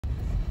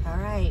All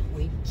right,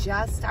 we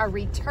just are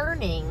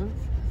returning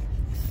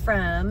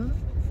from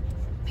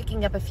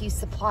picking up a few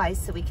supplies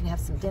so we can have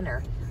some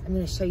dinner. I'm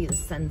gonna show you the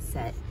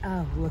sunset.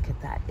 Oh, look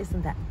at that.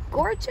 Isn't that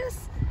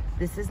gorgeous?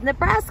 This is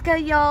Nebraska,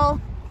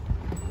 y'all.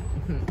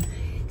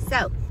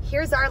 So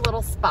here's our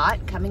little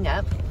spot coming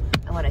up.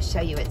 I wanna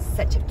show you, it's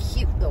such a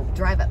cute little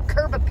drive-up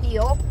curb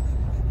appeal.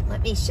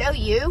 Let me show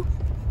you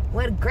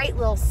what a great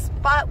little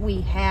spot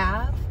we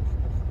have.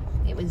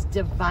 It was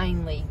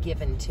divinely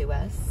given to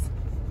us.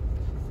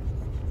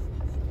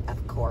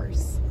 Of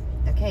course.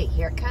 Okay,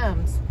 here it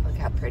comes. Look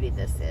how pretty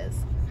this is.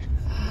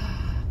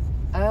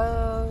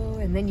 Oh,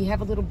 and then you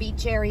have a little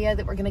beach area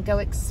that we're gonna go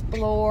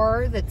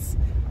explore that's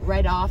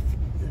right off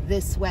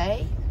this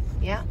way.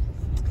 Yeah.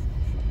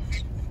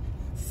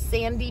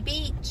 Sandy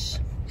beach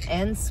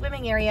and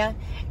swimming area.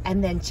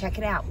 And then check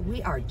it out.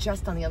 We are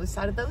just on the other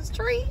side of those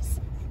trees.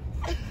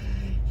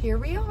 Here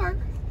we are.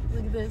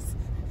 Look at this.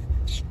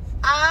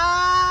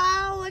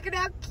 Ah, look at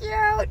how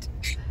cute.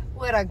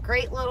 What a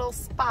great little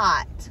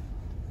spot.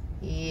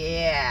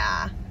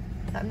 Yeah.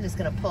 I'm just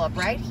gonna pull up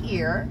right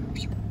here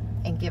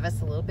and give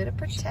us a little bit of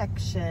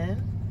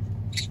protection.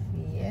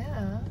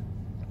 Yeah.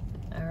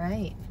 All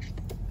right.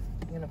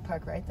 I'm gonna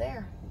park right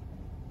there.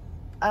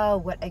 Oh,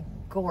 what a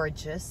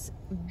gorgeous,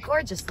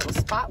 gorgeous little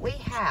spot we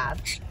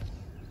have.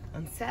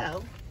 And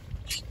so,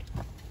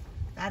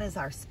 that is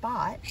our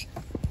spot.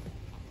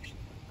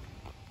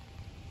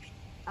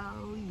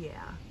 Oh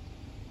yeah.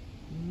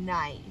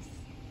 Nice.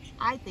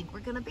 I think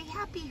we're gonna be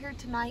happy here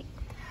tonight.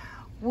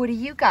 What do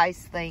you guys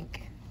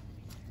think?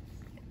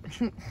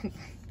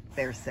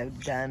 They're so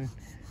done.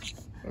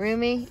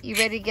 Rumi, you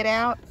ready to get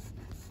out?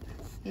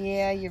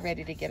 Yeah, you're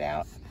ready to get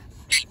out.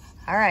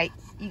 All right,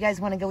 you guys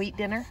want to go eat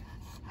dinner?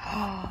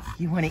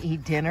 You want to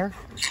eat dinner?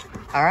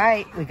 All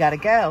right, we gotta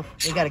go.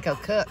 We gotta go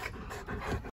cook.